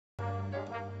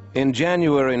In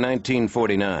January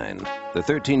 1949, the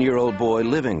 13-year-old boy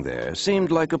living there seemed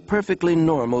like a perfectly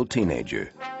normal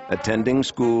teenager. Attending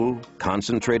school,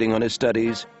 concentrating on his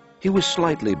studies, he was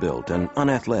slightly built and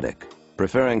unathletic,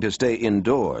 preferring to stay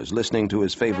indoors listening to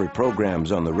his favorite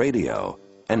programs on the radio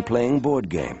and playing board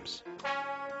games.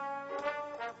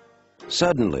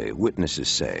 Suddenly, witnesses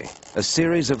say, a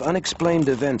series of unexplained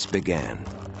events began.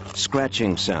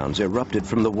 Scratching sounds erupted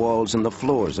from the walls and the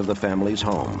floors of the family's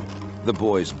home. The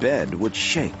boy's bed would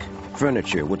shake,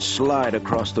 furniture would slide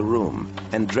across the room,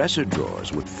 and dresser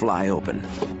drawers would fly open.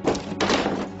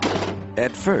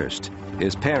 At first,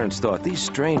 his parents thought these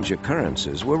strange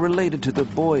occurrences were related to the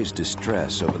boy's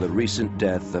distress over the recent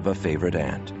death of a favorite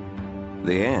aunt.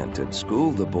 The aunt had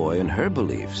schooled the boy in her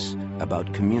beliefs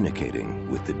about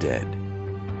communicating with the dead.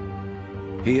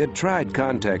 He had tried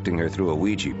contacting her through a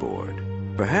Ouija board.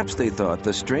 Perhaps they thought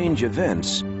the strange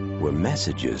events were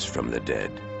messages from the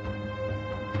dead.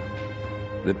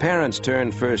 The parents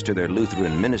turned first to their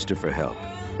Lutheran minister for help,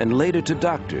 and later to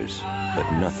doctors,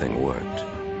 but nothing worked.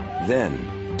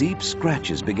 Then, deep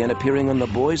scratches began appearing on the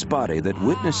boy's body that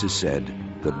witnesses said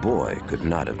the boy could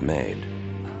not have made.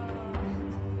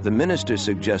 The minister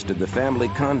suggested the family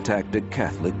contact a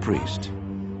Catholic priest.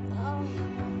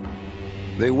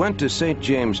 They went to St.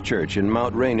 James Church in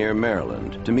Mount Rainier,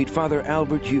 Maryland, to meet Father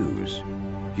Albert Hughes.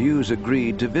 Hughes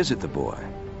agreed to visit the boy.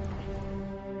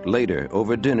 Later,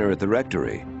 over dinner at the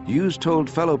rectory, Hughes told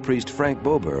fellow priest Frank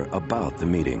Bober about the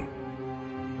meeting.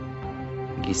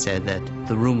 He said that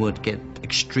the room would get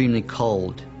extremely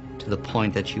cold to the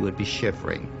point that you would be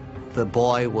shivering. The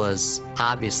boy was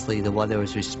obviously the one that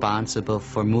was responsible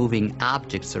for moving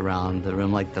objects around the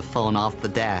room, like the phone off the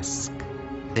desk.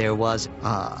 There was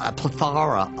a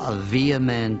plethora of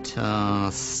vehement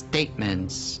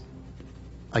statements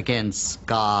against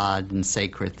God and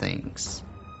sacred things.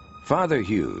 Father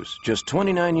Hughes, just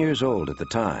 29 years old at the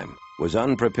time, was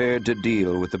unprepared to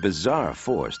deal with the bizarre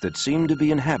force that seemed to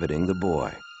be inhabiting the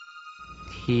boy.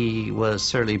 He was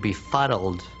certainly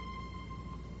befuddled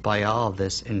by all of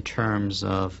this in terms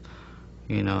of,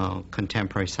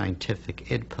 contemporary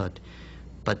scientific input.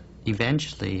 But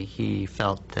eventually he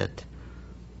felt that,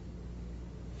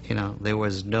 there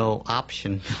was no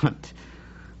option but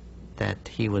that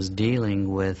he was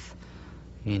dealing with,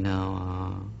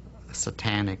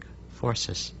 satanic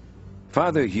forces.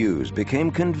 Father Hughes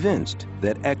became convinced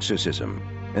that exorcism,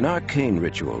 an arcane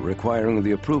ritual requiring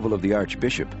the approval of the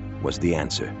Archbishop, was the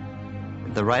answer.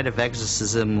 The rite of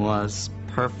exorcism was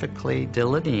perfectly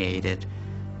delineated,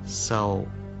 so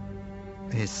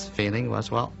his feeling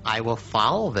was, well, I will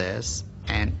follow this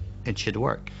and it should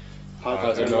work. The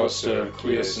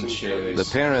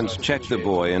parents checked the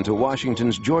boy into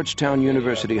Washington's Georgetown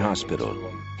University Hospital.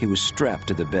 He was strapped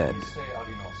to the bed.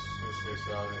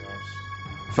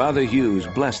 Father Hughes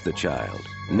blessed the child,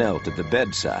 knelt at the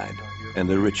bedside, and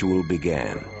the ritual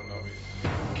began.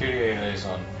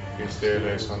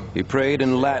 He prayed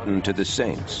in Latin to the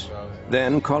saints.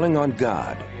 Then, calling on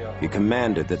God, he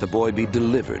commanded that the boy be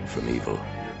delivered from evil.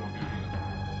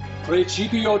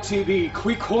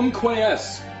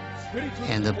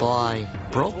 And the boy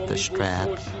broke the strap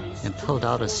and pulled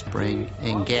out a spring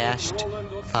and gashed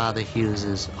Father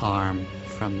Hughes's arm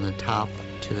from the top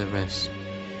to the wrist.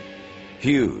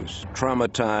 Hughes,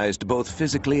 traumatized both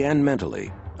physically and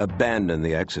mentally, abandoned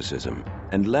the exorcism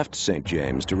and left St.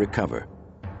 James to recover.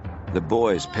 The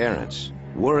boy's parents,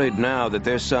 worried now that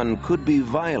their son could be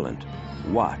violent,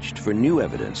 watched for new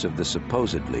evidence of the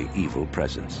supposedly evil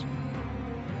presence.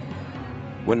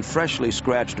 When freshly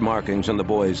scratched markings on the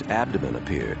boy's abdomen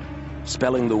appeared,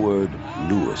 spelling the word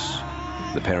Lewis,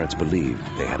 the parents believed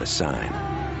they had a sign.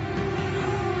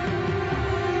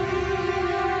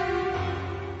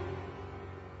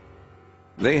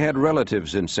 They had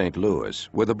relatives in St. Louis,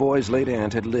 where the boy's late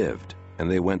aunt had lived,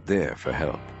 and they went there for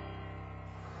help.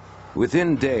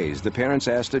 Within days, the parents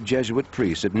asked a Jesuit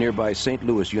priest at nearby St.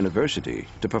 Louis University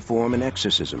to perform an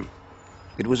exorcism.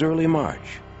 It was early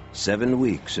March, 7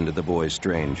 weeks into the boy's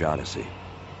strange odyssey.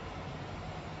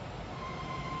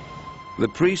 The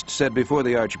priest said before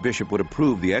the Archbishop would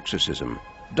approve the exorcism,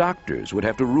 doctors would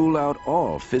have to rule out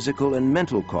all physical and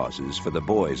mental causes for the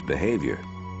boy's behavior.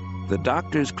 The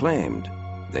doctors claimed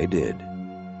they did.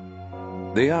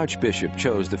 The Archbishop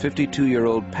chose the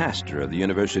 52-year-old pastor of the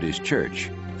university's church,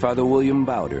 Father William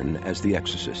Bowdern, as the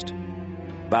exorcist.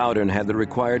 Bowdern had the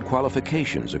required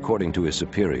qualifications according to his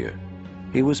superior.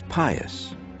 He was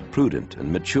pious, prudent,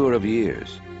 and mature of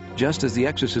years, just as the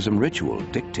exorcism ritual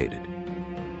dictated.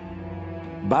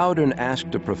 Bowdern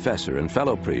asked a professor and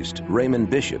fellow priest, Raymond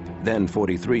Bishop, then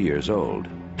 43 years old,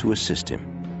 to assist him.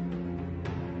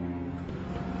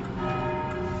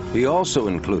 He also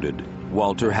included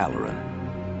Walter Halloran.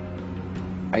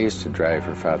 I used to drive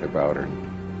for Father Bowdern,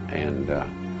 and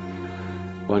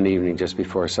one evening just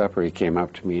before supper he came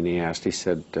up to me and he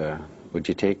said, would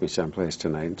you take me someplace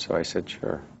tonight? And so I said,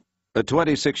 sure. A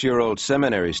 26-year-old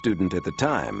seminary student at the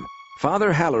time,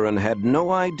 Father Halloran had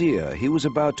no idea he was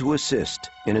about to assist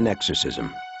in an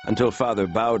exorcism until Father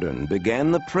Bowdern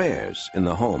began the prayers in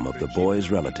the home of the boy's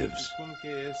relatives.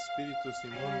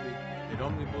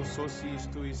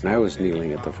 And I was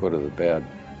kneeling at the foot of the bed,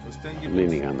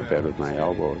 leaning on the bed with my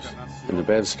elbows, and the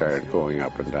bed started going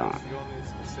up and down.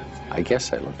 I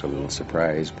guess I looked a little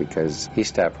surprised because he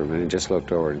stopped for a minute and just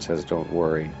looked over and says, don't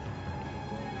worry.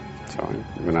 So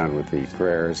I went on with the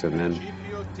prayers, and then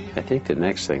I think the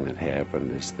next thing that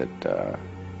happened is that a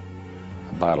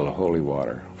bottle of holy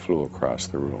water flew across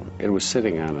the room. It was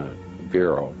sitting on a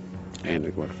bureau, and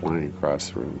it went flying across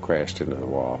the room, crashed into the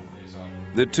wall.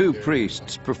 The two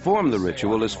priests performed the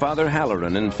ritual as Father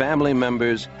Halloran and family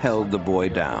members held the boy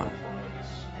down.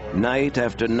 Night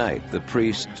after night, the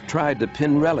priests tried to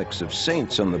pin relics of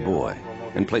saints on the boy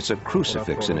and place a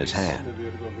crucifix in his hand.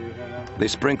 They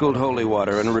sprinkled holy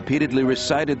water and repeatedly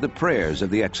recited the prayers of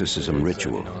the exorcism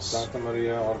ritual.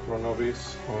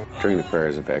 During the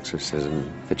prayers of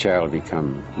exorcism, the child would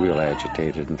become real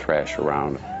agitated and thrash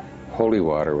around. Holy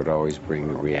water would always bring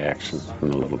a reaction from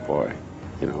the little boy,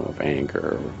 you know, of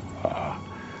anger,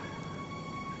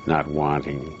 not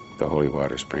wanting the holy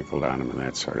water sprinkled on him and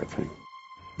that sort of thing.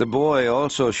 The boy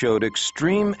also showed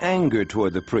extreme anger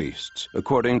toward the priests,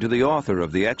 according to the author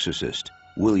of The Exorcist,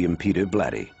 William Peter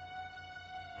Blatty.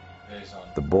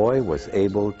 The boy was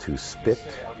able to spit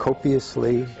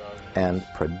copiously and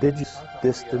prodigious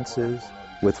distances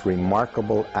with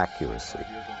remarkable accuracy.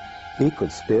 He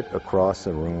could spit across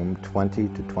a room 20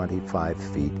 to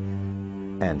 25 feet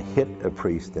and hit a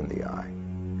priest in the eye,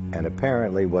 and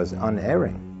apparently was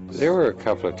unerring. There were a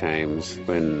couple of times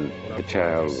when the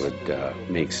child would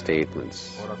make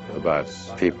statements about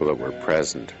people that were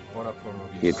present.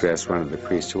 He addressed one of the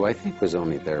priests, who I think was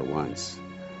only there once.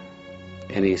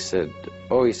 And he said,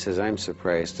 I'm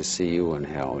surprised to see you in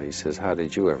hell. He says, how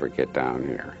did you ever get down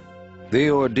here? The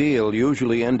ordeal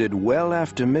usually ended well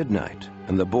after midnight,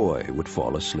 and the boy would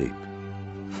fall asleep.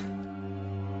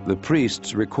 The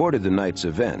priests recorded the night's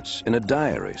events in a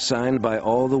diary signed by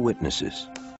all the witnesses,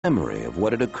 memory of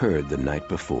what had occurred the night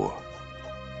before.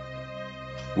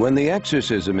 When the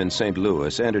exorcism in St.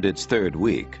 Louis entered its third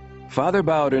week, Father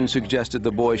Bowdern suggested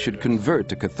the boy should convert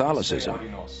to Catholicism.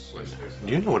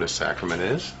 You know what a sacrament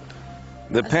is.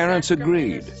 The parents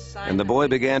agreed, and the boy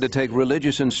began to take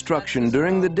religious instruction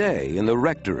during the day in the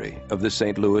rectory of the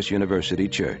St. Louis University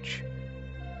Church.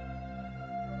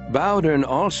 Bowdern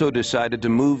also decided to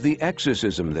move the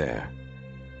exorcism there.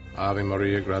 Ave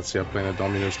Maria, gratia plena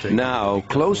Dominus tecum. Now,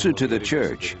 closer to the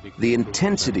church, the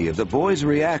intensity of the boy's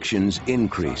reactions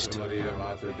increased.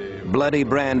 Bloody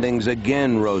brandings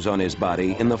again rose on his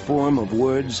body in the form of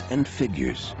words and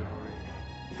figures.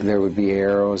 There would be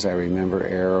arrows. I remember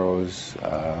arrows.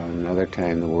 Another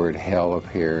time the word hell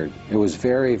appeared. It was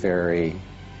very, very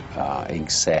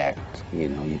exact. You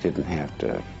know, you didn't have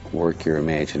to work your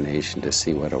imagination to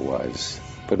see what it was.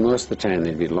 But most of the time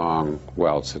there'd be long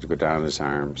welts that would go down his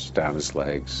arms, down his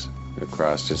legs,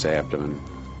 across his abdomen,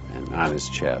 and on his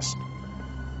chest.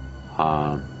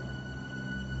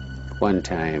 One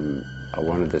time,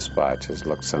 one of the spots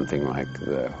looked something like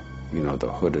the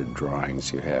hooded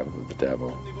drawings you have of the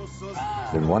devil.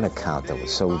 In one account that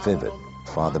was so vivid,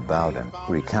 Father Bowdern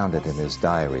recounted in his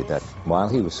diary that while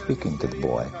he was speaking to the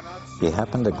boy, he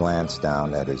happened to glance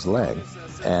down at his leg,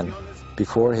 and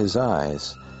before his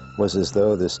eyes was as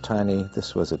though this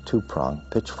was a two-pronged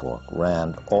pitchfork,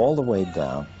 ran all the way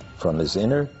down from his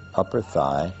inner upper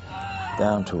thigh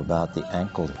down to about the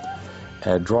ankle,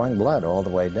 drawing blood all the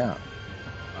way down.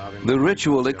 The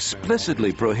ritual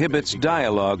explicitly prohibits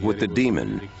dialogue with the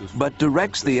demon, but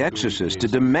directs the exorcist to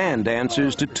demand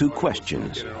answers to two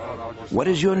questions. What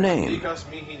is your name?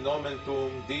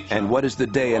 And what is the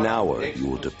day and hour you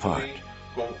will depart?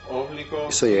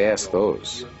 So you ask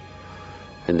those,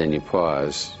 and then you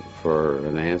pause for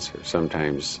an answer.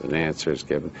 Sometimes an answer is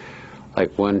given.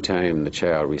 Like one time the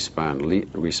child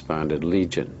responded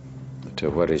Legion to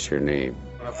what is your name.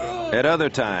 At other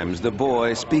times, the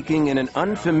boy, speaking in an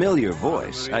unfamiliar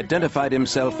voice, identified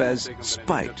himself as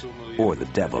Spite, or the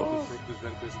devil.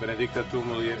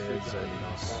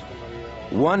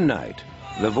 One night,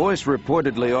 the voice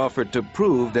reportedly offered to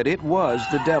prove that it was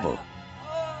the devil.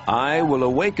 I will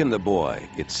awaken the boy,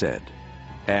 it said,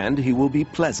 and he will be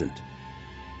pleasant.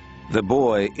 The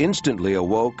boy instantly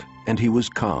awoke, and he was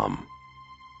calm.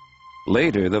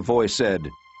 Later, the voice said,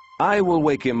 I will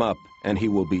wake him up, and he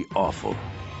will be awful.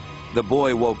 The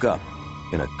boy woke up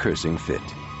in a cursing fit.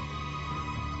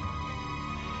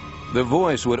 The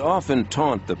voice would often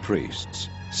taunt the priests,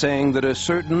 saying that a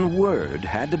certain word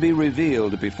had to be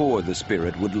revealed before the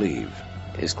spirit would leave.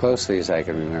 As closely as I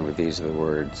can remember, these are the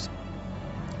words: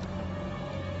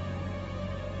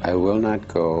 I will not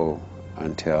go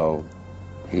until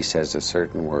he says a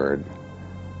certain word,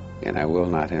 and I will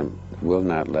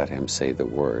not let him say the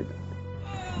word.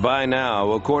 By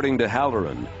now, according to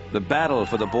Halloran, the battle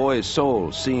for the boy's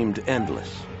soul seemed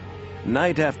endless.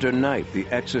 Night after night, the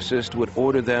exorcist would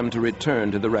order them to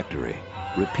return to the rectory,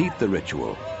 repeat the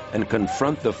ritual, and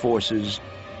confront the forces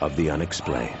of the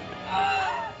unexplained.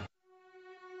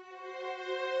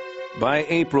 By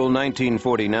April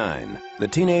 1949, the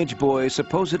teenage boy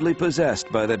supposedly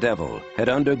possessed by the devil had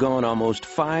undergone almost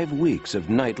 5 weeks of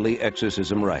nightly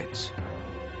exorcism rites.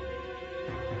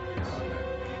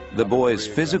 The boy's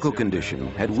physical condition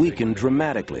had weakened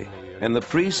dramatically, and the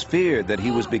priests feared that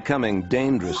he was becoming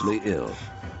dangerously ill.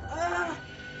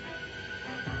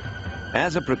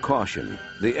 As a precaution,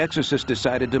 the exorcist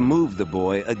decided to move the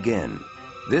boy again,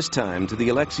 this time to the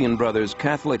Alexian Brothers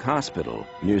Catholic Hospital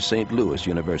near St. Louis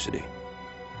University.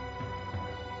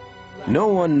 No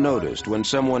one noticed when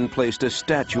someone placed a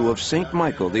statue of St.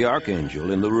 Michael the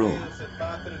Archangel in the room.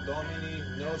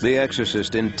 The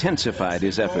exorcist intensified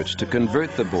his efforts to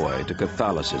convert the boy to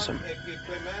Catholicism.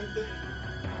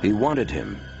 He wanted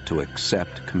him to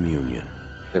accept communion.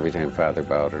 Every time Father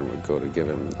Bowden would go to give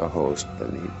him a host,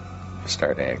 then he'd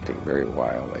start acting very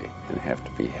wildly and have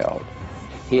to be held.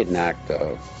 He had knocked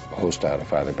the host out of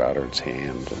Father Bowden's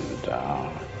hand,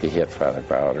 and he hit Father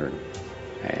Bowden,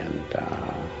 and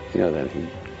then he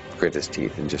grit his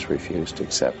teeth and just refused to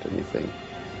accept anything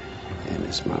in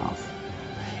his mouth.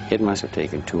 It must have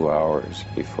taken 2 hours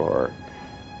before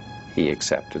he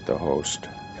accepted the host.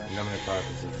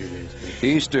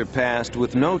 Easter passed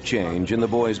with no change in the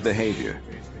boy's behavior.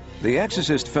 The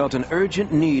exorcist felt an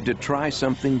urgent need to try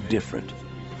something different.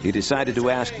 He decided to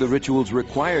ask the ritual's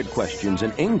required questions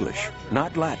in English,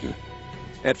 not Latin.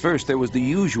 At first, there was the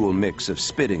usual mix of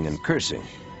spitting and cursing,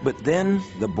 but then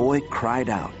the boy cried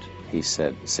out. He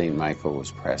said St. Michael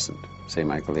was present. St.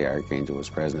 Michael the Archangel was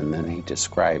present, and then he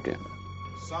described him.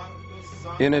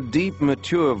 In a deep,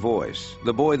 mature voice,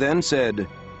 the boy then said,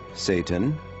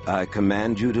 Satan, I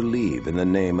command you to leave in the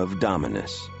name of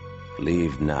Dominus.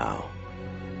 Leave now.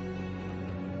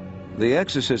 The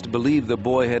exorcist believed the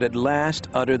boy had at last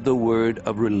uttered the word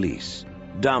of release,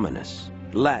 Dominus,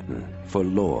 Latin for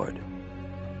Lord.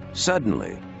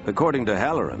 Suddenly, according to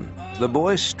Halloran, the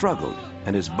boy struggled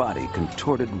and his body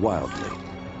contorted wildly.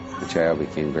 The child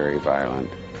became very violent,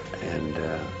 and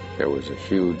there was a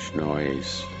huge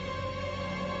noise,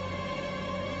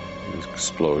 an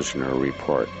explosion or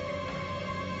report,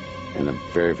 and a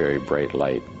very, very bright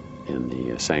light in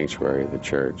the sanctuary of the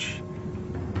church.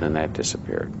 Then that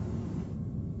disappeared.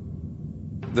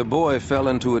 The boy fell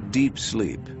into a deep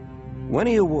sleep. When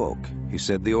he awoke, he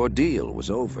said the ordeal was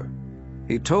over.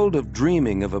 He told of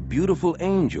dreaming of a beautiful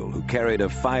angel who carried a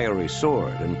fiery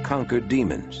sword and conquered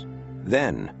demons.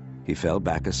 Then he fell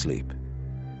back asleep.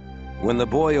 When the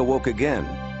boy awoke again,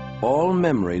 all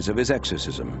memories of his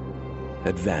exorcism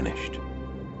had vanished.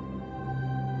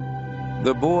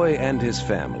 The boy and his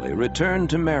family returned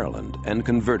to Maryland and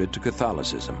converted to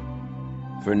Catholicism.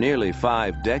 For nearly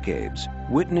 5 decades,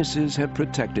 witnesses have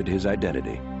protected his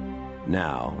identity.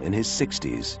 Now, in his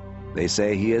 60s, they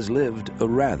say he has lived a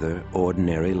rather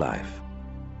ordinary life.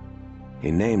 He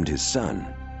named his son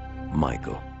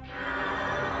Michael.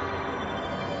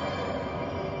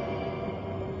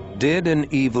 Did an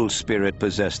evil spirit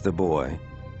possess the boy?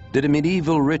 Did a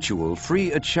medieval ritual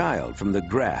free a child from the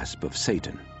grasp of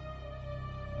Satan?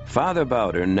 Father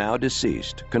Bowden, now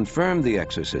deceased, confirmed the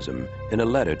exorcism in a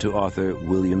letter to author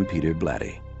William Peter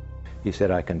Blatty. He said,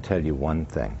 I can tell you one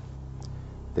thing.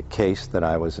 The case that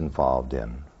I was involved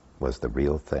in was the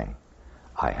real thing.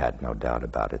 I had no doubt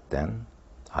about it then.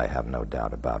 I have no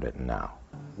doubt about it now.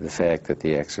 The fact that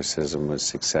the exorcism was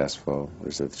successful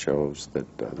is it shows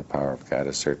that the power of God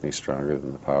is certainly stronger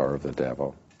than the power of the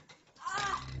devil.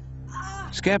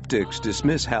 Skeptics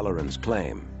dismiss Halloran's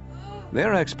claim.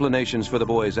 Their explanations for the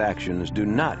boy's actions do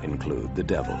not include the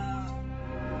devil.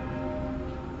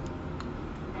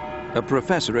 A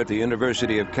professor at the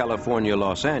University of California,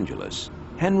 Los Angeles,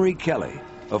 Henry Kelly,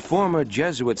 a former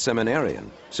Jesuit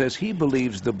seminarian, says he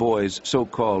believes the boy's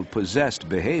so-called possessed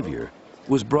behavior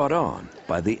was brought on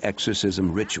by the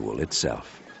exorcism ritual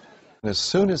itself. As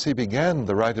soon as he began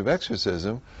the rite of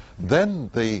exorcism, then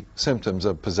the symptoms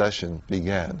of possession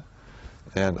began.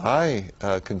 And I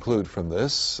conclude from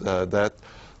this that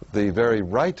the very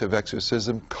rite of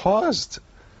exorcism caused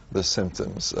the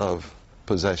symptoms of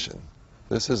possession.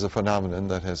 This is a phenomenon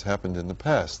that has happened in the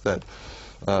past, that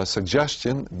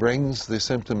suggestion brings the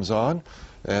symptoms on,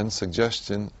 and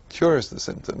suggestion cures the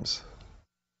symptoms.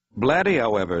 Blatty,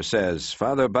 however, says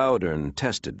Father Bowdern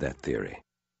tested that theory.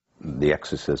 The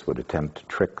exorcist would attempt to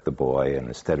trick the boy, and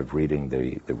instead of reading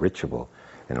the ritual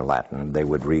in Latin, they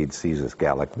would read Caesar's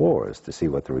Gallic Wars to see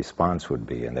what the response would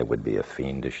be, and there would be a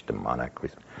fiendish, demonic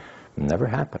response. It never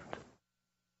happened.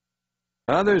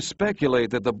 Others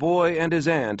speculate that the boy and his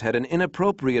aunt had an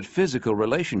inappropriate physical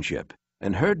relationship,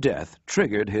 and her death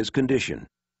triggered his condition.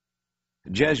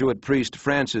 Jesuit priest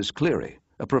Francis Cleary,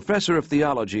 a professor of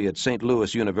theology at St.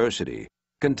 Louis University,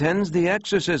 contends the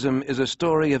exorcism is a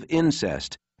story of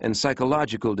incest and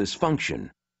psychological dysfunction,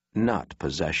 not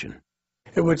possession.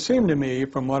 It would seem to me,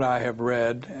 from what I have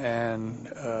read and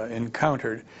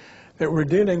encountered, that we're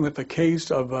dealing with the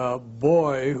case of a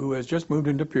boy who has just moved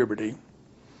into puberty,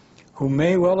 who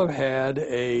may well have had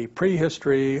a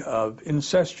prehistory of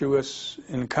incestuous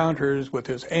encounters with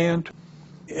his aunt.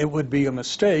 It would be a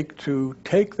mistake to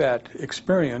take that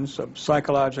experience of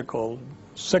psychological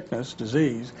sickness,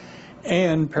 disease,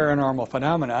 and paranormal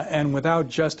phenomena, and without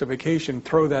justification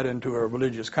throw that into a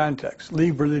religious context.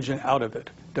 Leave religion out of it.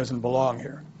 It doesn't belong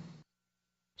here.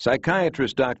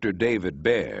 Psychiatrist Dr. David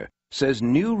Baer says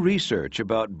new research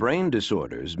about brain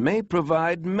disorders may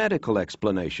provide medical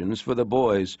explanations for the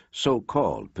boy's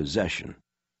so-called possession.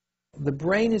 The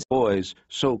brain is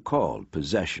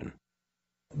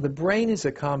The brain is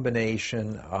a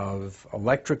combination of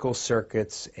electrical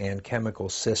circuits and chemical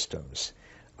systems.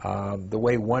 The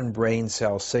way one brain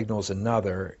cell signals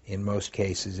another, in most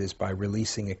cases, is by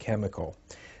releasing a chemical.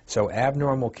 So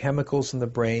abnormal chemicals in the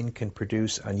brain can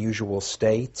produce unusual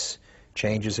states,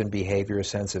 changes in behavior, a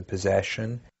sense of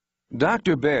possession.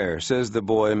 Dr. Baer says the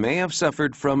boy may have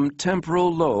suffered from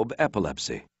temporal lobe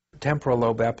epilepsy. Temporal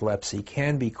lobe epilepsy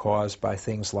can be caused by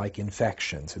things like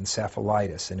infections,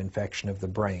 encephalitis, an infection of the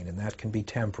brain, and that can be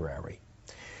temporary.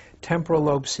 Temporal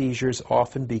lobe seizures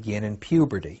often begin in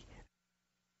puberty.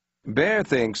 Baer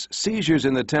thinks seizures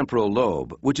in the temporal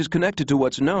lobe, which is connected to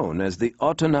what's known as the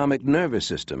autonomic nervous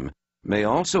system, may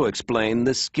also explain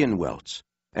the skin welts.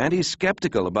 And he's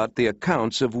skeptical about the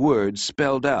accounts of words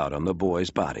spelled out on the boy's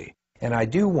body. And I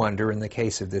do wonder, in the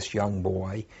case of this young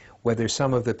boy, whether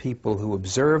some of the people who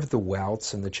observed the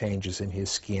welts and the changes in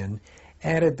his skin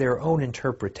added their own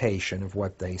interpretation of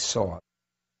what they saw.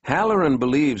 Halloran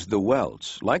believes the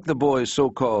welts, like the boy's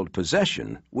so-called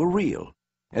possession, were real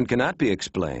and cannot be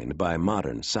explained by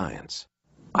modern science.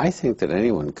 I think that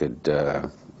anyone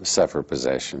could suffer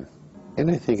possession.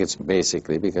 And I think it's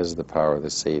basically because of the power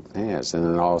that Satan has, and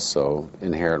then also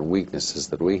inherent weaknesses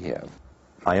that we have.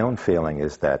 My own feeling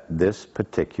is that this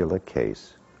particular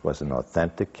case was an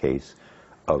authentic case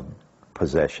of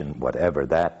possession, whatever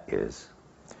that is,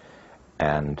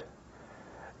 and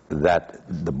that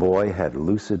the boy had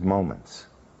lucid moments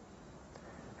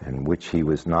in which he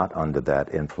was not under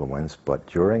that influence, but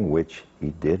during which he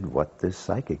did what this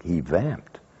psychic, he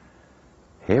vamped.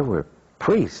 Here were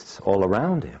priests all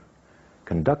around him,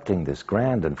 conducting this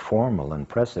grand and formal,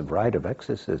 impressive rite of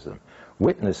exorcism,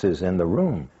 witnesses in the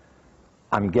room.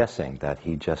 I'm guessing that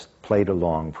he just played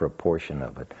along for a portion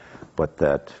of it, but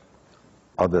that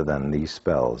other than these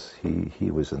spells,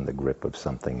 he was in the grip of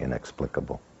something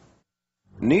inexplicable.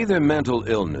 Neither mental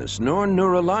illness nor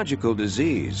neurological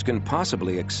disease can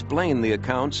possibly explain the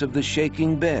accounts of the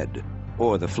shaking bed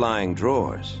or the flying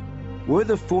drawers. Were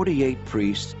the 48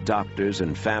 priests, doctors,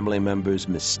 and family members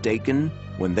mistaken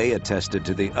when they attested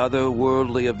to the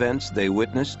otherworldly events they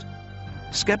witnessed?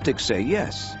 Skeptics say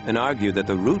yes, and argue that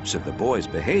the roots of the boy's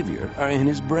behavior are in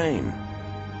his brain.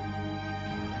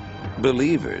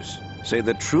 Believers say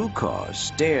the true cause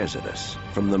stares at us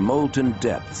from the molten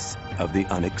depths of the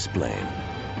unexplained.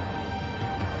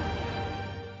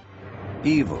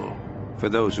 Evil, for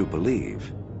those who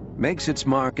believe, makes its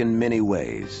mark in many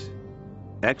ways.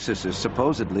 Exorcists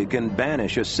supposedly can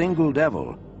banish a single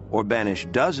devil or banish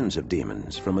dozens of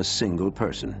demons from a single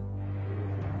person.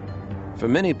 For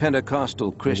many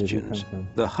Pentecostal Christians,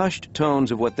 the hushed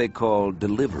tones of what they call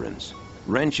deliverance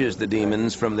wrenches the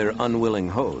demons from their unwilling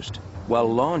host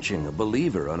while launching a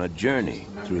believer on a journey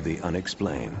through the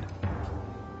unexplained.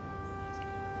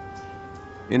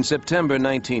 In September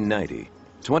 1990,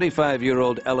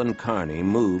 25-year-old Ellen Carney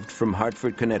moved from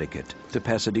Hartford, Connecticut to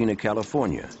Pasadena,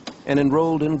 California, and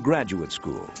enrolled in graduate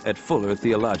school at Fuller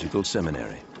Theological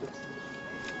Seminary.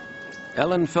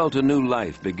 Ellen felt a new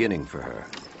life beginning for her.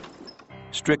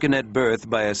 Stricken at birth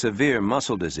by a severe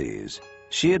muscle disease,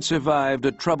 she had survived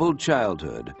a troubled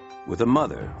childhood with a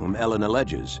mother whom Ellen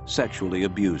alleges sexually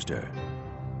abused her.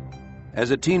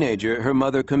 As a teenager, her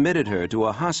mother committed her to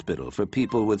a hospital for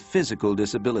people with physical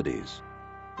disabilities.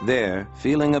 There,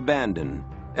 feeling abandoned,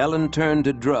 Ellen turned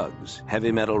to drugs,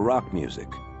 heavy metal rock music,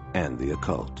 and the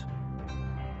occult.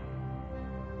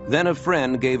 Then a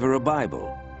friend gave her a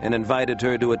Bible and invited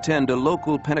her to attend a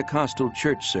local Pentecostal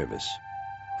church service.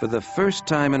 For the first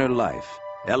time in her life,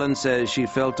 Ellen says she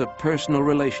felt a personal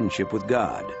relationship with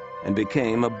God and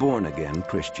became a born-again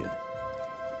Christian.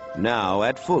 Now,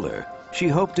 at Fuller, she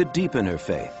hoped to deepen her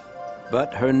faith,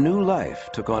 but her new life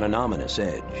took on an ominous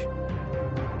edge.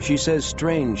 She says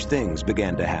strange things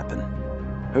began to happen.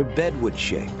 Her bed would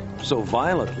shake so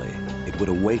violently it would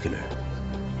awaken her.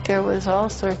 There was all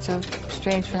sorts of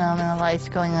strange phenomena, lights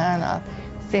going on and off,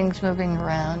 things moving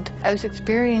around. I was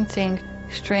experiencing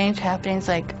strange happenings,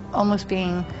 like almost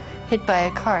being hit by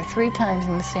a car 3 times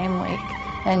in the same week,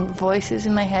 and voices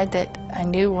in my head that I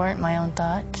knew weren't my own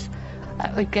thoughts.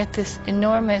 I would get this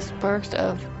enormous burst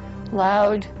of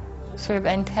loud, sort of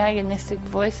antagonistic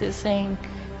voices saying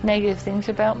negative things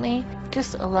about me.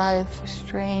 Just a lot of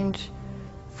strange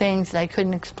things that I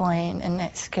couldn't explain, and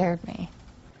that scared me.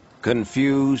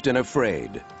 Confused and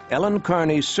afraid, Ellen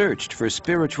Carney searched for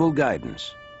spiritual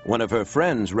guidance. One of her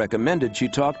friends recommended she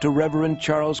talk to Reverend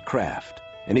Charles Kraft,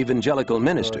 an evangelical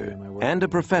minister and a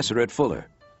professor at Fuller.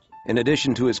 In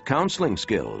addition to his counseling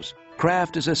skills,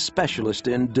 Kraft is a specialist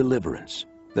in deliverance,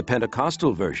 the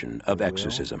Pentecostal version of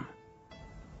exorcism.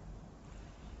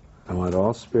 I want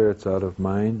all spirits out of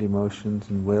mind, emotions,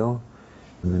 and will,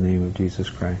 in the name of Jesus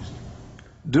Christ.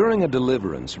 During a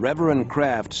deliverance, Reverend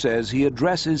Kraft says he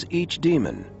addresses each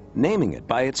demon, naming it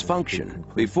by its function,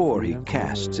 before he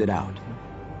casts it out.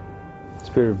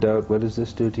 Spirit of doubt, what does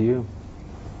this do to you?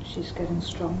 She's getting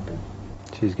stronger.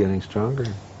 She's getting stronger.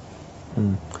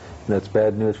 That's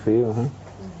bad news for you, huh?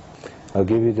 I'll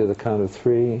give you to the count of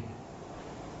 3,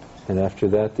 and after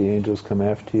that the angels come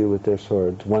after you with their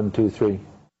swords. 1, 2, 3.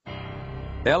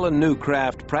 Ellen knew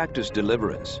Kraft practiced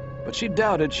deliverance, but she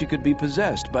doubted she could be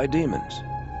possessed by demons.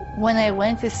 When I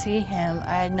went to see him,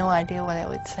 I had no idea what I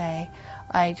would say.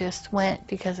 I just went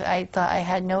because I thought I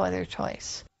had no other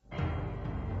choice.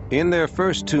 In their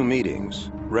first 2 meetings,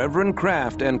 Reverend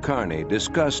Kraft and Carney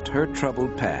discussed her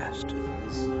troubled past.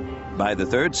 By the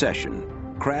 3rd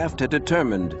session, Kraft had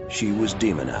determined she was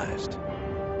demonized.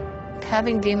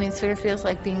 Having demons sort of feels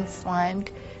like being slimed.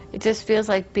 It just feels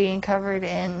like being covered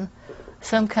in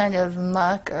some kind of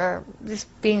muck or just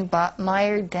being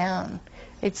mired down.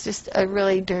 It's just a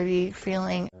really dirty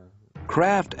feeling.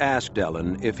 Kraft asked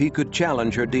Ellen if he could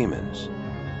challenge her demons.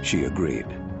 She agreed.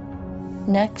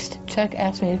 Next, Chuck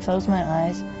asked me to close my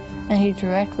eyes, and he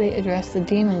directly addressed the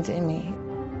demons in me.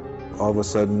 All of a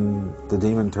sudden, the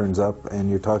demon turns up, and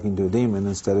you're talking to a demon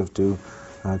instead of to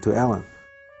Ellen.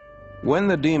 When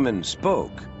the demon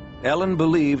spoke, Ellen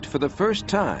believed for the first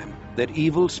time that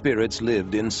evil spirits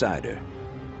lived inside her.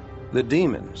 The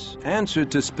demons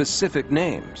answered to specific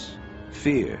names: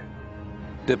 fear,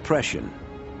 depression,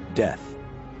 death.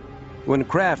 When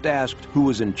Kraft asked who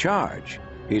was in charge,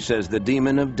 he says the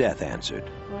demon of death answered.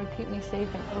 Lord, keep me safe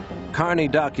and open. Carney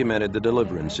documented the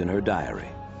deliverance in her diary.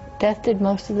 Death did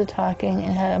most of the talking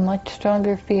and had a much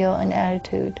stronger feel and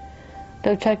attitude.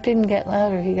 Though Chuck didn't get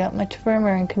louder, he got much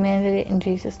firmer and commanded it in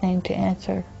Jesus' name to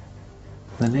answer.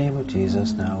 In the name of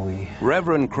Jesus, now we...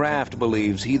 Reverend Kraft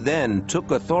believes he then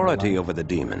took authority over the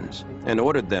demons and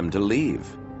ordered them to leave.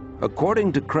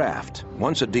 According to Kraft,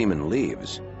 once a demon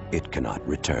leaves, it cannot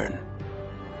return.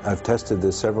 I've tested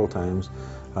this several times,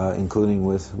 including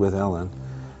with Ellen.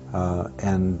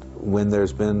 And when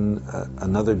there's been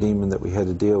another demon that we had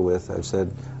to deal with, I've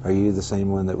said, are you the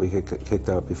same one that we had kicked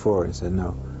out before? He said,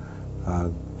 no.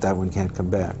 That one can't come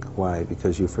back. Why?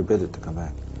 Because you forbid it to come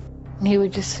back. He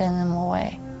would just send them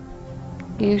away.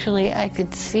 Usually I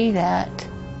could see that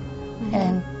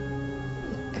and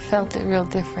felt a real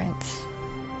difference.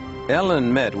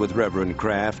 Ellen met with Reverend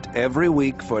Kraft every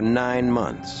week for 9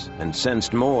 months and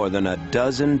sensed more than a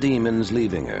dozen demons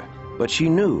leaving her, but she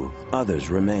knew others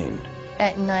remained.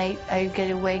 At night I'd get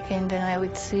awakened and I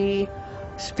would see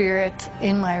spirits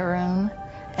in my room,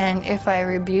 and if I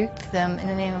rebuked them in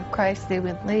the name of Christ, they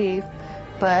would leave,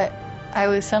 but I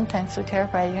was sometimes so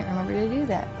terrified I didn't remember to do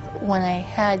that. When I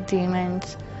had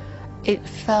demons, it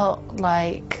felt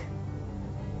like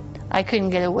I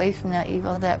couldn't get away from that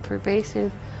evil, that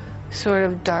pervasive sort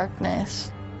of darkness.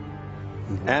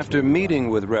 After meeting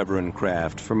with Reverend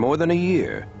Kraft for more than a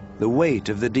year, the weight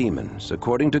of the demons,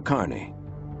 according to Carney,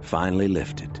 finally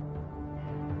lifted.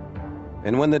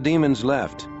 And when the demons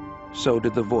left, so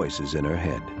did the voices in her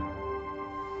head.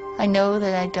 I know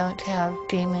that I don't have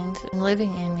demons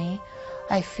living in me.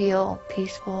 I feel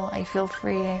peaceful, I feel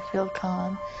free, I feel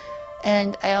calm.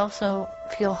 And I also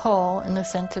feel whole in the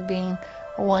sense of being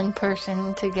one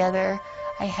person together.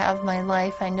 I have my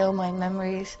life, I know my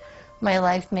memories, my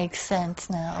life makes sense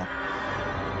now.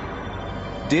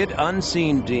 Did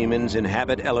unseen demons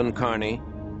inhabit Ellen Carney?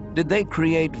 Did they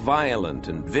create violent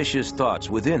and vicious thoughts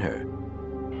within her?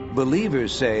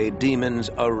 Believers say demons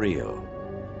are real.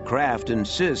 Kraft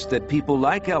insists that people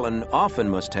like Ellen often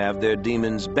must have their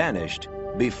demons banished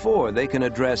before they can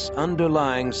address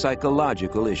underlying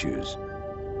psychological issues.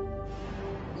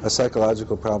 A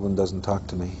psychological problem doesn't talk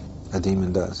to me. A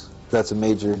demon does. That's a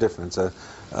major difference. A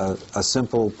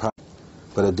simple problem,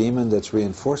 but a demon that's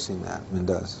reinforcing that one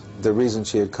does. The reason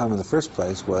she had come in the first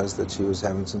place was that she was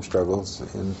having some struggles,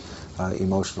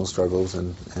 emotional struggles,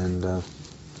 and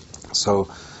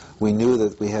so we knew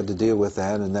that we had to deal with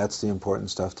that, and that's the important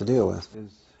stuff to deal with.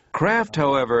 Kraft,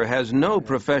 however, has no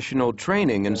professional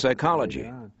training in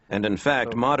psychology. And in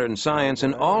fact, modern science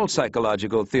and all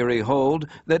psychological theory hold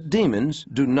that demons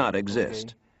do not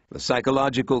exist. The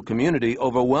psychological community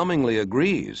overwhelmingly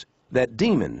agrees that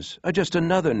demons are just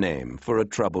another name for a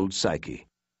troubled psyche.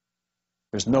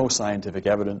 There's no scientific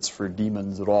evidence for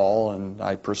demons at all, and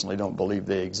I personally don't believe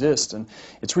they exist. And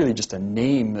it's really just a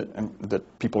name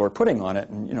that people are putting on it.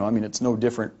 And, you know, I mean, it's no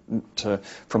different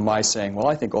from my saying, well,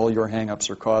 I think all your hang-ups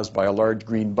are caused by a large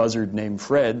green buzzard named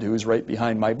Fred who's right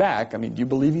behind my back. I mean, do you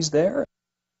believe he's there?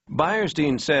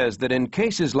 Beierstein says that in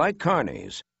cases like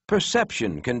Carney's,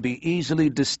 perception can be easily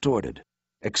distorted.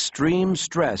 Extreme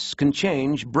stress can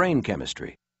change brain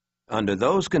chemistry. Under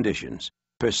those conditions,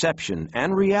 perception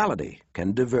and reality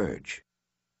can diverge.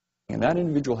 And that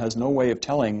individual has no way of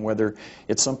telling whether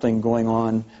it's something going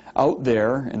on out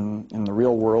there in the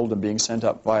real world and being sent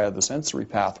up via the sensory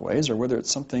pathways, or whether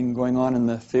it's something going on in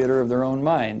the theater of their own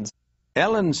minds.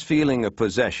 Ellen's feeling of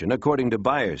possession, according to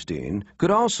Beierstein,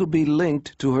 could also be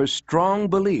linked to her strong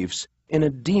beliefs in a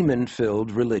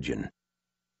demon-filled religion.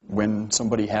 When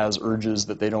somebody has urges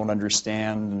that they don't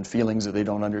understand and feelings that they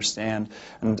don't understand,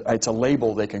 and it's a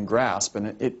label they can grasp,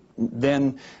 and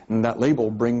that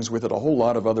label brings with it a whole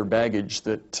lot of other baggage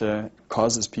that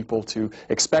causes people to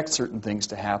expect certain things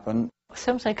to happen.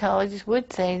 Some psychologists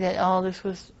would say that all this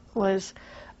was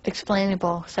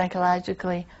explainable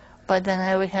psychologically, but then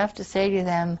I would have to say to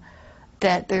them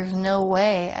that there's no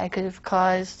way I could have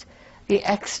caused the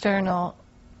external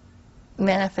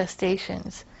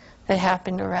manifestations that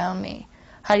happened around me.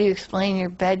 How do you explain your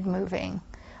bed moving?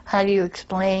 How do you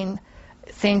explain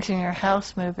things in your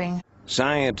house moving?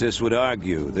 Scientists would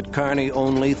argue that Carney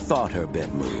only thought her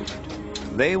bed moved.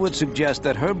 They would suggest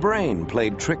that her brain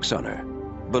played tricks on her.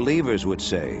 Believers would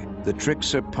say the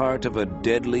tricks are part of a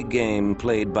deadly game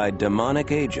played by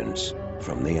demonic agents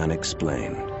from the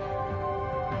unexplained.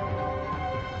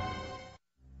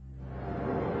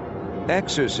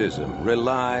 Exorcism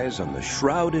relies on the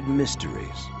shrouded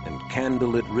mysteries and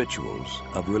candlelit rituals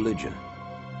of religion.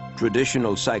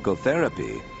 Traditional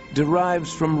psychotherapy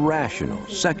derives from rational,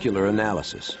 secular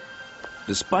analysis.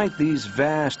 Despite these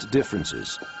vast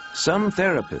differences, some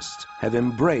therapists have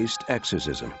embraced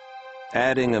exorcism,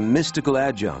 adding a mystical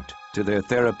adjunct to their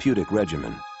therapeutic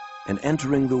regimen and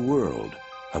entering the world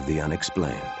of the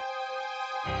unexplained.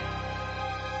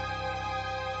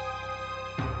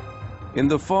 In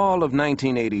the fall of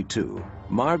 1982,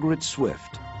 Margaret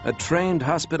Swift, a trained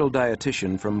hospital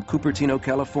dietitian from Cupertino,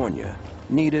 California,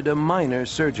 needed a minor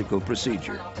surgical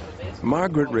procedure.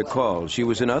 Margaret recalls she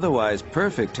was in otherwise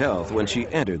perfect health when she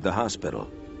entered the hospital.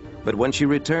 But when she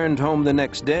returned home the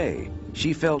next day,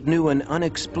 she felt new and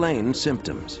unexplained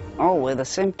symptoms. Oh, well, the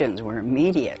symptoms were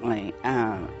immediately.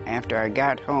 After I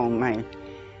got home, my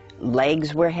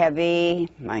legs were heavy,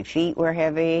 my feet were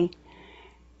heavy.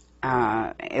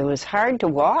 It was hard to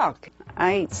walk.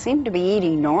 I seemed to be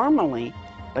eating normally,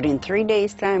 but in 3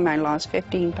 days' time, I lost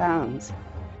 15 pounds.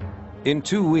 In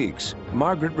 2 weeks,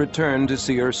 Margaret returned to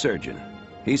see her surgeon.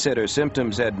 He said her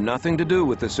symptoms had nothing to do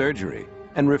with the surgery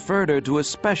and referred her to a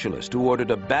specialist who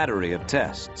ordered a battery of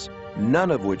tests, none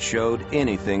of which showed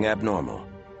anything abnormal.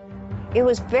 It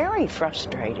was very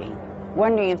frustrating,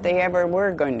 wondering if they ever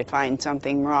were going to find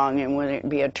something wrong and would it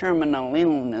be a terminal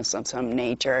illness of some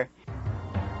nature.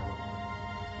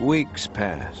 Weeks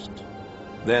passed,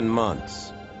 then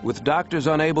months. With doctors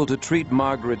unable to treat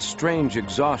Margaret's strange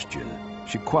exhaustion,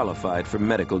 she qualified for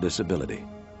medical disability.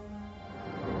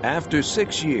 After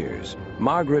 6 years,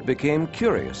 Margaret became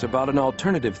curious about an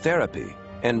alternative therapy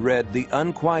and read The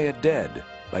Unquiet Dead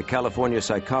by California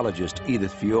psychologist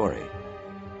Edith Fiore.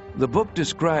 The book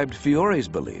described Fiore's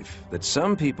belief that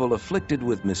some people afflicted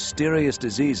with mysterious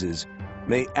diseases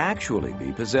may actually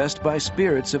be possessed by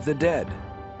spirits of the dead.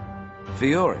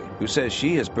 Fiore, who says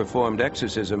she has performed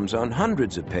exorcisms on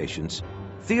hundreds of patients,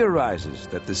 theorizes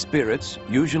that the spirits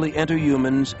usually enter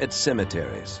humans at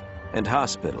cemeteries and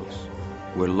hospitals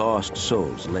where lost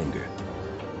souls linger.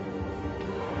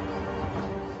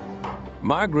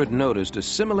 Margaret noticed a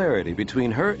similarity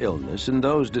between her illness and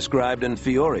those described in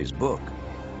Fiore's book.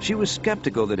 She was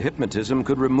skeptical that hypnotism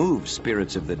could remove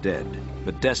spirits of the dead,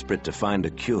 but desperate to find a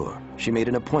cure, she made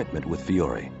an appointment with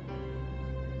Fiore.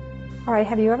 All right,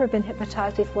 have you ever been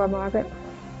hypnotized before, Margaret?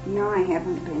 No, I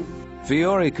haven't been.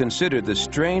 Fiore considered the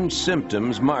strange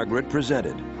symptoms Margaret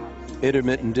presented: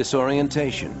 intermittent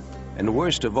disorientation, and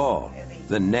worst of all,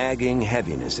 the nagging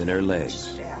heaviness in her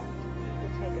legs.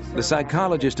 The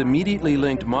psychologist immediately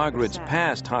linked Margaret's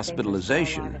past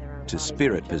hospitalization to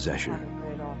spirit possession.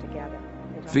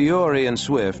 Fiore and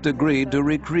Swift agreed to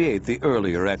recreate the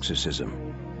earlier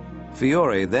exorcism.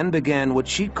 Fiore then began what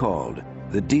she called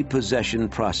the depossession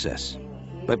process,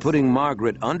 by putting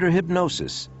Margaret under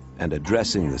hypnosis and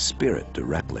addressing the spirit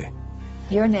directly.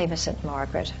 Your name isn't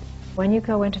Margaret. When you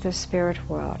go into the spirit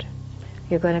world,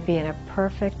 you're going to be in a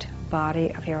perfect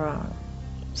body of your own.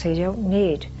 So you don't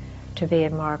need to be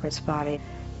in Margaret's body.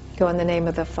 Go in the name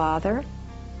of the Father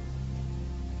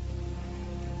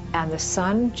and the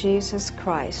Son, Jesus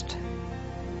Christ.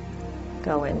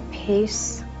 Go in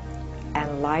peace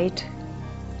and light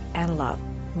and love.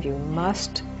 You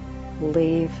must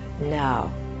leave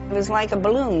now. It was like a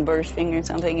balloon bursting or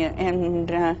something, and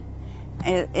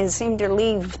it seemed to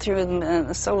leave through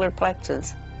the solar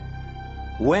plexus.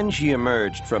 When she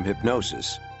emerged from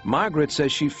hypnosis, Margaret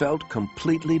says she felt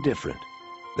completely different.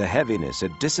 The heaviness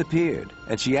had disappeared,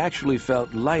 and she actually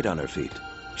felt light on her feet.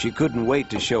 She couldn't wait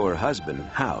to show her husband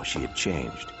how she had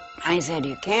changed. I said,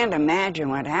 "You can't imagine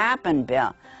what happened,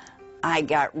 Bill. I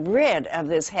got rid of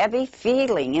this heavy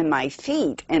feeling in my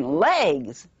feet and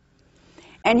legs."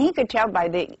 And he could tell by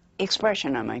the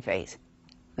expression on my face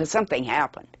that something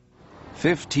happened.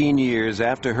 15 years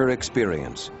after her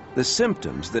experience, the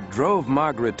symptoms that drove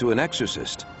Margaret to an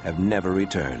exorcist have never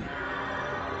returned.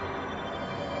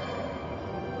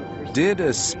 Did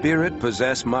a spirit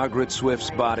possess Margaret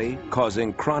Swift's body,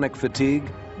 causing chronic fatigue?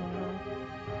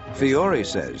 Fiore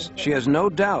says she has no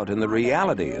doubt in the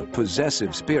reality of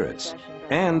possessive spirits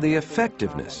and the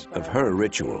effectiveness of her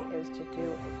ritual.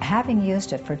 Having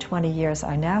used it for 20 years,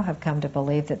 I now have come to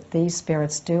believe that these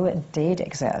spirits do indeed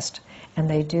exist, and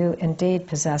they do indeed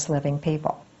possess living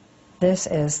people. This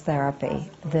is therapy.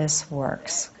 This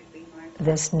works.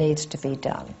 This needs to be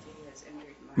done.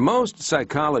 Most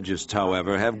psychologists,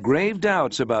 however, have grave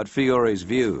doubts about Fiore's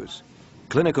views.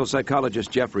 Clinical psychologist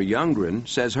Jeffrey Youngren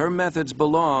says her methods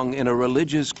belong in a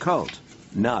religious cult,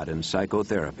 not in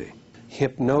psychotherapy.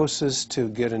 Hypnosis to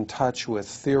get in touch with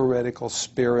theoretical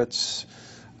spirits,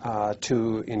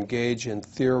 to engage in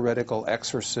theoretical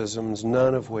exorcisms,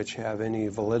 none of which have any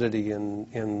validity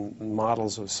in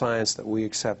models of science that we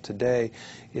accept today,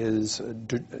 is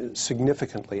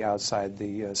significantly outside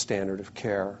the standard of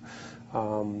care.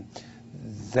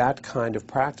 That kind of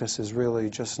practice is really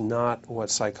just not what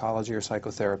psychology or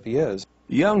psychotherapy is.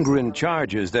 Youngren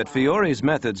charges that Fiore's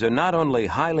methods are not only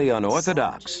highly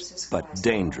unorthodox, but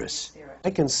dangerous. I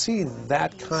can see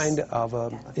that kind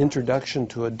of introduction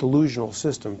to a delusional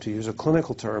system, to use a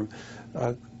clinical term,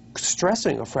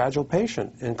 stressing a fragile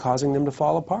patient and causing them to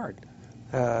fall apart.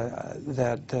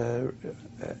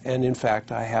 And in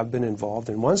fact, I have been involved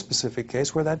in one specific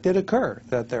case where that did occur,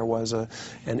 that there was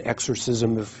an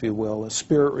exorcism, if you will, a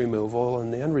spirit removal,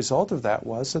 and the end result of that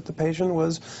was that the patient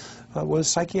was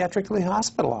psychiatrically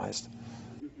hospitalized.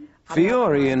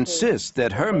 Fiore insists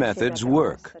that her methods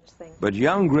work, but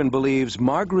Youngren believes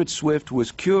Margaret Swift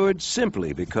was cured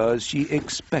simply because she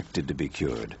expected to be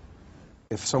cured.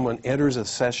 If someone enters a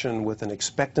session with an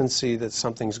expectancy that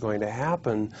something's going to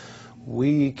happen,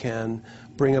 we can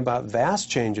bring about vast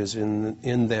changes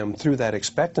in them through that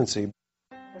expectancy.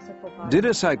 Did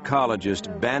a psychologist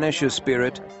banish a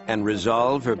spirit and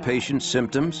resolve her patient's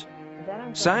symptoms?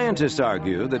 Scientists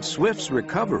argue that Swift's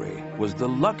recovery was the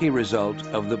lucky result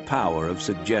of the power of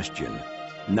suggestion,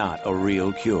 not a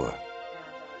real cure.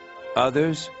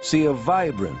 Others see a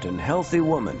vibrant and healthy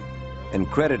woman and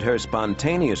credit her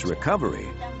spontaneous recovery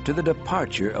to the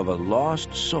departure of a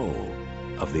lost soul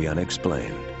of the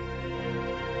unexplained.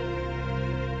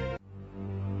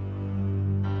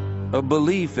 A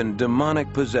belief in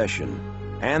demonic possession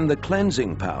and the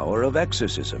cleansing power of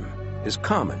exorcism is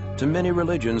common to many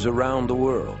religions around the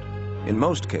world. In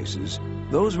most cases,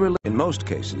 those religions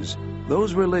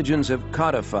have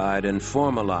codified and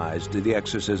formalized the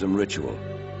exorcism ritual.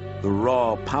 The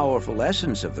raw, powerful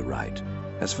essence of the rite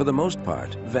has for the most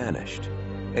part vanished,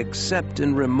 except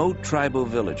in remote tribal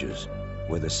villages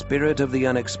where the spirit of the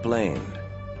unexplained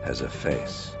has a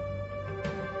face.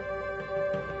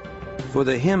 For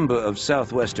the Himba of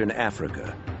southwestern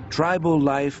Africa, tribal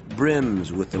life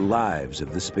brims with the lives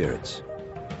of the spirits.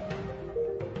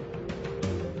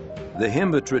 The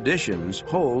Himba traditions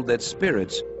hold that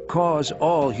spirits cause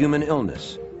all human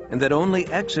illness, and that only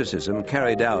exorcism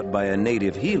carried out by a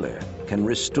native healer can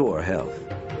restore health.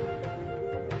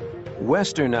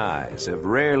 Western eyes have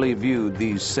rarely viewed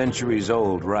these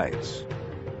centuries-old rites.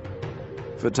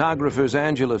 Photographers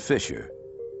Angela Fisher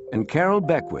and Carol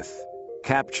Beckwith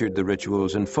captured the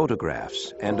rituals in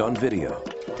photographs and on video.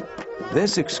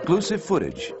 This exclusive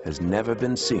footage has never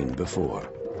been seen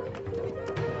before.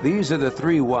 These are the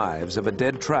three wives of a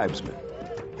dead tribesman.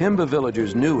 Himba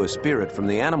villagers knew a spirit from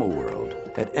the animal world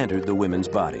had entered the women's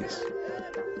bodies.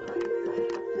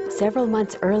 Several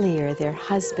months earlier, their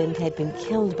husband had been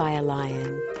killed by a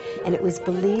lion, and it was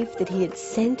believed that he had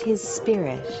sent his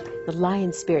spirit, the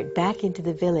lion spirit, back into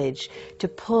the village to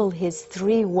pull his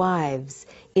three wives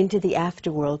into the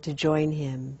afterworld to join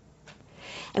him.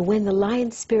 And when the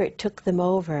lion spirit took them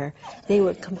over, they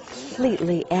were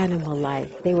completely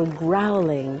animal-like. They were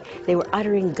growling, they were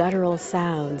uttering guttural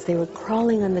sounds, they were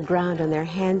crawling on the ground on their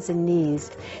hands and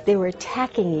knees, they were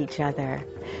attacking each other.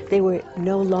 They were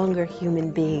no longer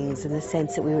human beings in the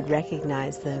sense that we would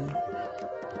recognize them.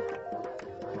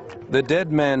 The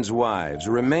dead man's wives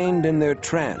remained in their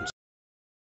trance